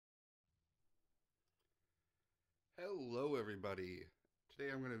Hello everybody!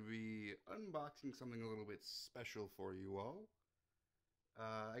 Today I'm going to be unboxing something a little bit special for you all.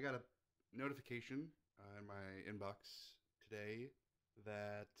 I got a notification in my inbox today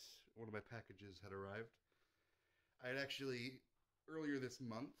that one of my packages had arrived. I had actually, earlier this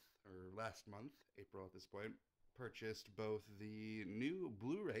month, or last month, April at this point, purchased both the new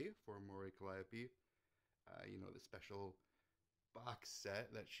Blu Ray for Mori Calliope, the special box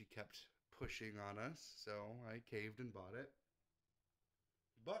set that she kept pushing on us, so I caved and bought it.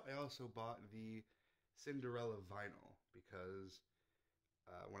 But I also bought the Cinderella vinyl because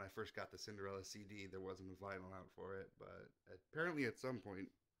when I first got the Cinderella CD, there wasn't a vinyl out for it, but apparently at some point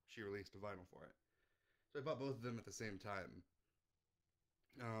she released a vinyl for it. So I bought both of them at the same time.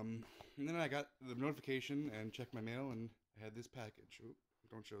 And then I got the notification and checked my mail, and I had this package. Oop,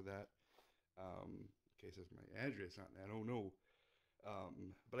 don't show that. In case there's my address on that. Oh no.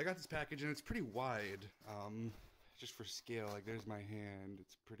 But I got this package, and it's pretty wide, just for scale. Like, there's my hand.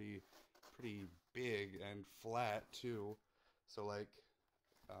 It's pretty big and flat, too. So, like,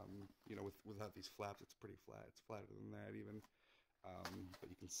 without these flaps, it's pretty flat. It's flatter than that, even. But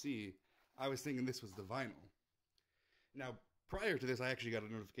you can see, I was thinking this was the vinyl. Now, prior to this, I actually got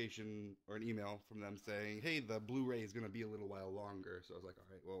a notification or an email from them saying, hey, the Blu-ray is going to be a little while longer. So I was like, all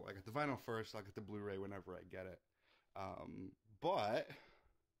right, well, I got the vinyl first. I'll get the Blu-ray whenever I get it. But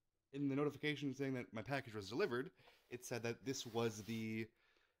in the notification saying that my package was delivered, it said that this was the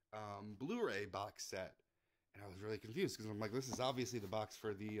Blu-ray box set, and I was really confused because I'm like, this is obviously the box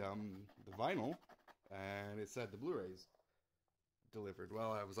for the vinyl, and it said the Blu-rays delivered.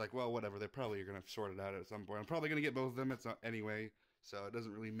 Well, I was like, well, whatever. They're probably going to sort it out at some point. I'm probably going to get both of them anyway, so it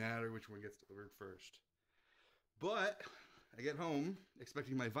doesn't really matter which one gets delivered first. But I get home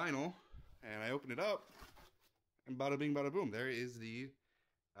expecting my vinyl, and I open it up. And bada bing, bada boom. There is the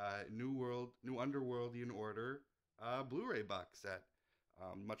New Underworld Order Blu Ray box set.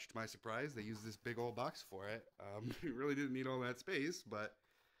 Much to my surprise, they used this big old box for it. It really didn't need all that space, but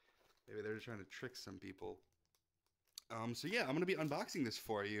maybe they're just trying to trick some people. So yeah, I'm going to be unboxing this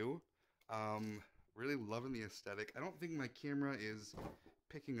for you. Really loving the aesthetic. I don't think my camera is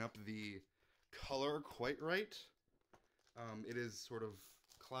picking up the color quite right. It is sort of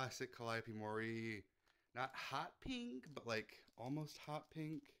classic Calliope Mori. Not hot pink, but like almost hot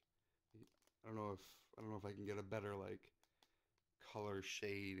pink. I don't know if I can get a better like color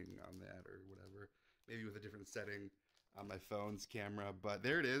shading on that or whatever. Maybe with a different setting on my phone's camera. But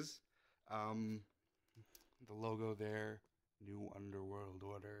there it is. The logo there. New Underworld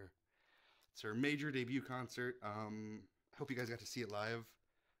Order. It's her major debut concert. I hope you guys got to see it live.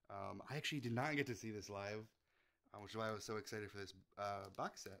 I actually did not get to see this live, which is why I was so excited for this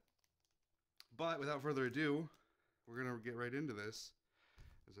box set. But without further ado, we're going to get right into this.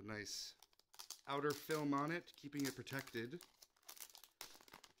 There's a nice outer film on it, keeping it protected.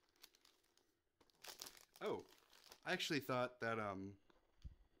 Oh, I actually thought that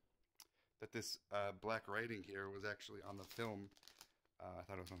that this black writing here was actually on the film. I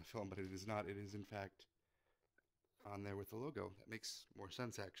thought it was on the film, but it is not. It is, in fact, on there with the logo. That makes more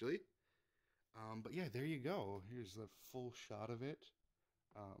sense, actually. But yeah, there you go. Here's a full shot of it.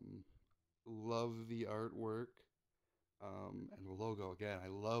 Love the artwork, and the logo again. I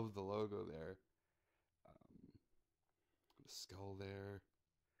love the logo there. The skull there.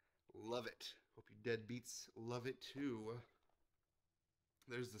 Love it. Hope you deadbeats love it too.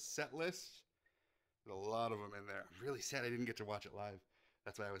 There's the set list. There's a lot of them in there. I'm really sad I didn't get to watch it live.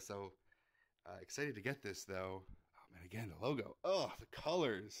 That's why I was so excited to get this, though. Oh man, again the logo. Oh, the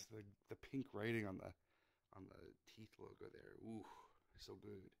colors, the pink writing on the teeth logo there. Ooh, so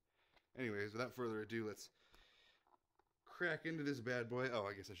good. Anyways, without further ado, let's crack into this bad boy. Oh,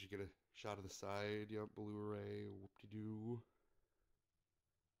 I guess I should get a shot of the side. Yep, Blu-ray, whoop-de-doo.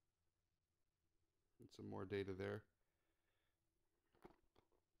 And some more data there.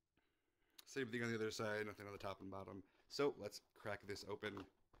 Same thing on the other side, nothing on the top and bottom. So, let's crack this open.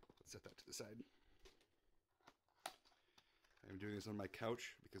 Let's set that to the side. I'm doing this on my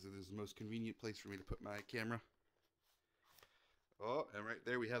couch because it is the most convenient place for me to put my camera. Oh, and right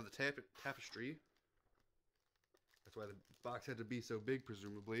there we have the tapestry. That's why the box had to be so big,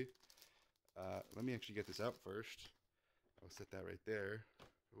 presumably. Let me actually get this out first. I'll set that right there.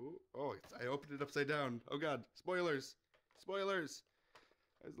 Ooh, oh, I opened it upside down. Oh god, spoilers! Spoilers!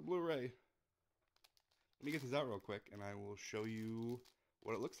 There's the Blu-ray. Let me get this out real quick, and I will show you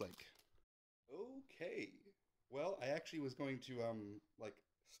what it looks like. Okay. Well, I actually was going to, like,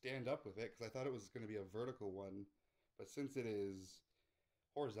 stand up with it, because I thought it was going to be a vertical one. But since it is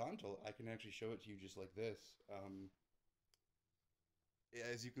horizontal, I can actually show it to you just like this.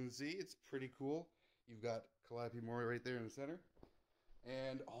 As you can see, it's pretty cool. You've got Calliope Mori right there in the center.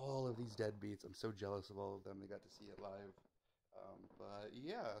 And all of these deadbeats. I'm so jealous of all of them. They got to see it live. But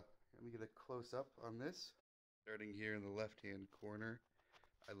yeah, let me get a close-up on this. Starting here in the left-hand corner.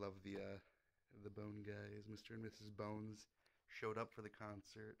 I love the Bone guys. Mr. and Mrs. Bones showed up for the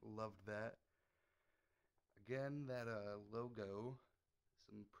concert. Loved that. Again, that logo.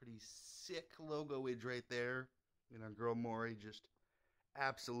 Some pretty sick logoage right there. You know, girl Mori just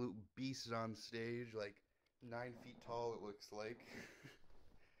absolute beast on stage, like 9 feet tall it looks like.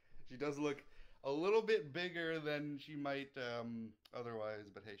 She does look a little bit bigger than she might otherwise,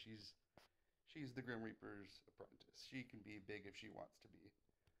 but hey, she's the Grim Reaper's apprentice. She can be big if she wants to be.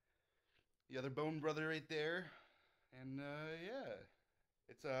 The other Bone brother right there, and yeah,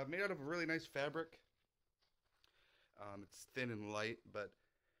 it's made out of a really nice fabric. It's thin and light, but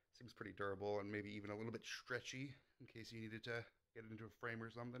seems pretty durable and maybe even a little bit stretchy in case you needed to get it into a frame or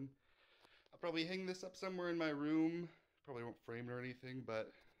something. I'll probably hang this up somewhere in my room. Probably won't frame it or anything,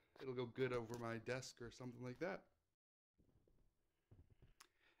 but it'll go good over my desk or something like that.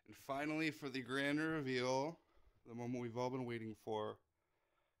 And finally, for the grand reveal, the moment we've all been waiting for,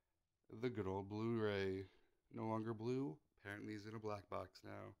 the good old Blu Ray. No longer blue. Apparently he's in a black box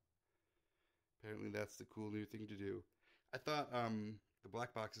now. Apparently that's the cool new thing to do. I thought the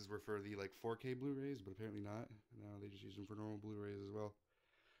black boxes were for the like 4K Blu-rays, but apparently not. No, they just use them for normal Blu-rays as well.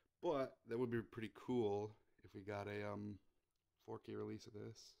 But that would be pretty cool if we got a 4K release of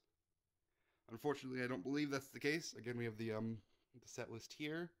this. Unfortunately, I don't believe that's the case. Again, we have the set list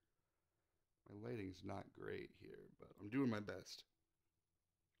here. My lighting's not great here, but I'm doing my best.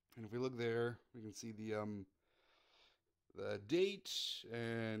 And if we look there, we can see the date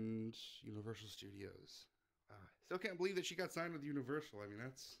and Universal Studios. Still can't believe that she got signed with Universal. I mean,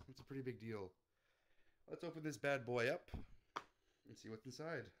 that's a pretty big deal. Let's open this bad boy up and see what's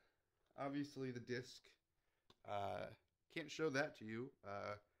inside. Obviously, the disc. Can't show that to you.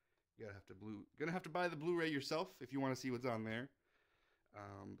 You're gonna have to buy the Blu-ray yourself if you want to see what's on there.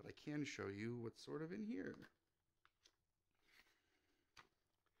 But I can show you what's sort of in here.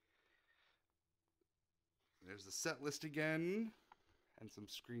 There's the set list again, and some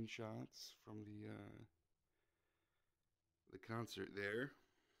screenshots from the concert there.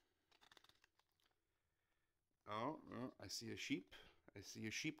 Oh, I see a sheep. I see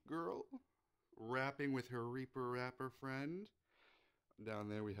a sheep girl rapping with her Reaper rapper friend. Down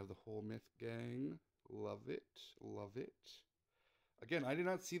there we have the whole Myth gang. Love it. Love it. Again, I did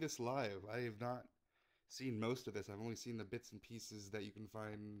not see this live. I have not seen most of this. I've only seen the bits and pieces that you can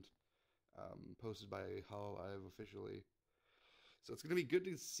find posted by Hololive officially. So it's going to be good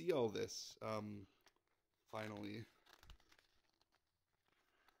to see all this finally.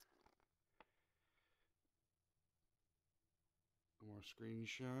 More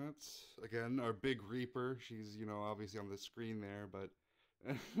screenshots. Again, our big Reaper. She's, obviously on the screen there, but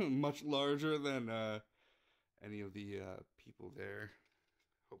much larger than any of the people there.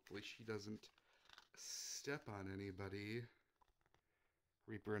 Hopefully she doesn't step on anybody.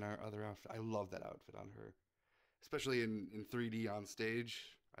 Reaper in our other outfit. I love that outfit on her. Especially in 3D on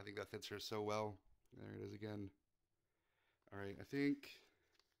stage. I think that fits her so well. There it is again. Alright, I think...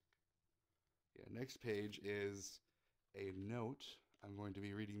 yeah, next page is a note. I'm going to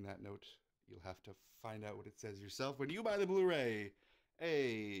be reading that note. You'll have to find out what it says yourself when you buy the Blu-ray.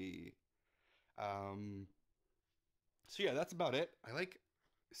 Hey! So yeah, that's about it.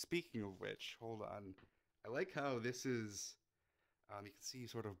 Speaking of which, hold on. I like how this is... you can see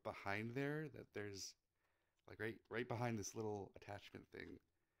sort of behind there that there's like right behind this little attachment thing.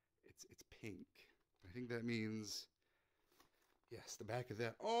 It's pink. I think that means yes, the back of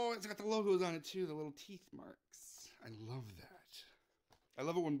that. Oh, it's got the logos on it too, the little teeth marks. I love that. I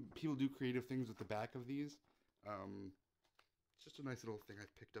love it when people do creative things with the back of these. It's just a nice little thing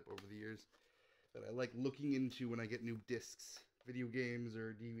I've picked up over the years that I like looking into when I get new discs, video games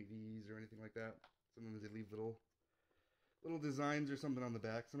or DVDs or anything like that. Sometimes they leave little designs or something on the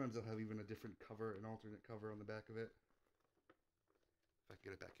back. Sometimes they'll have even a different cover, an alternate cover on the back of it. If I can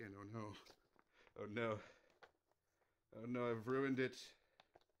get it back in, oh no. Oh no. Oh no, I've ruined it.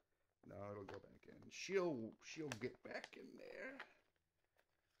 No, it'll go back in. She'll get back in there.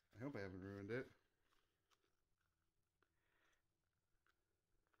 I hope I haven't ruined it.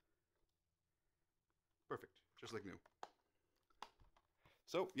 Perfect, just like new.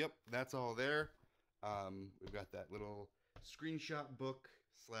 So, yep, that's all there. We've got that little screenshot book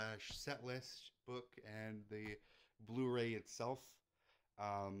 / set list book and the Blu-ray itself.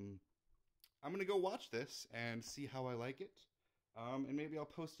 I'm gonna go watch this and see how I like it, and maybe I'll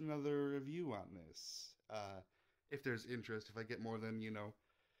post another review on this if there's interest. If I get more than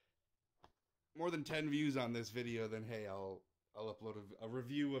more than 10 views on this video, then hey, I'll upload a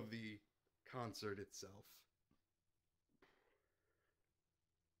review of the concert itself.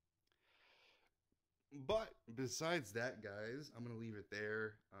 But besides that, guys, I'm gonna leave it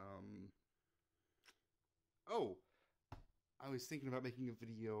there. Oh, I was thinking about making a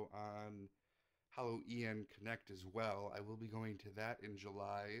video on Halloween Connect as well. I will be going to that in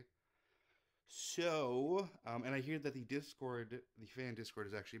July. So, and I hear that the fan Discord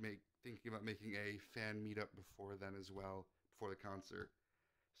is actually thinking about making a fan meetup before then as well, before the concert.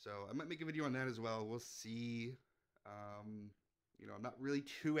 So I might make a video on that as well. We'll see. You know, I'm not really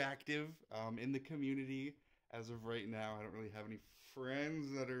too active in the community as of right now. I don't really have any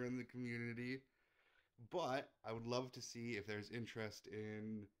friends that are in the community. But I would love to see if there's interest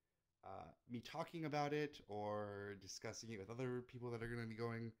in me talking about it or discussing it with other people that are going to be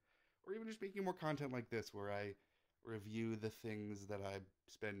going, or even just making more content like this where I review the things that I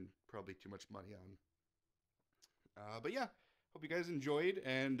spend probably too much money on. But yeah, hope you guys enjoyed,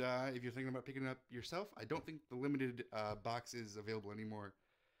 and if you're thinking about picking it up yourself, I don't think the limited box is available anymore,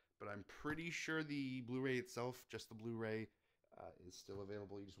 but I'm pretty sure the Blu-ray itself, just the Blu-ray, is still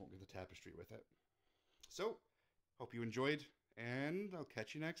available. You just won't get the tapestry with it. So, hope you enjoyed, and I'll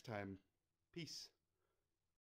catch you next time. Peace.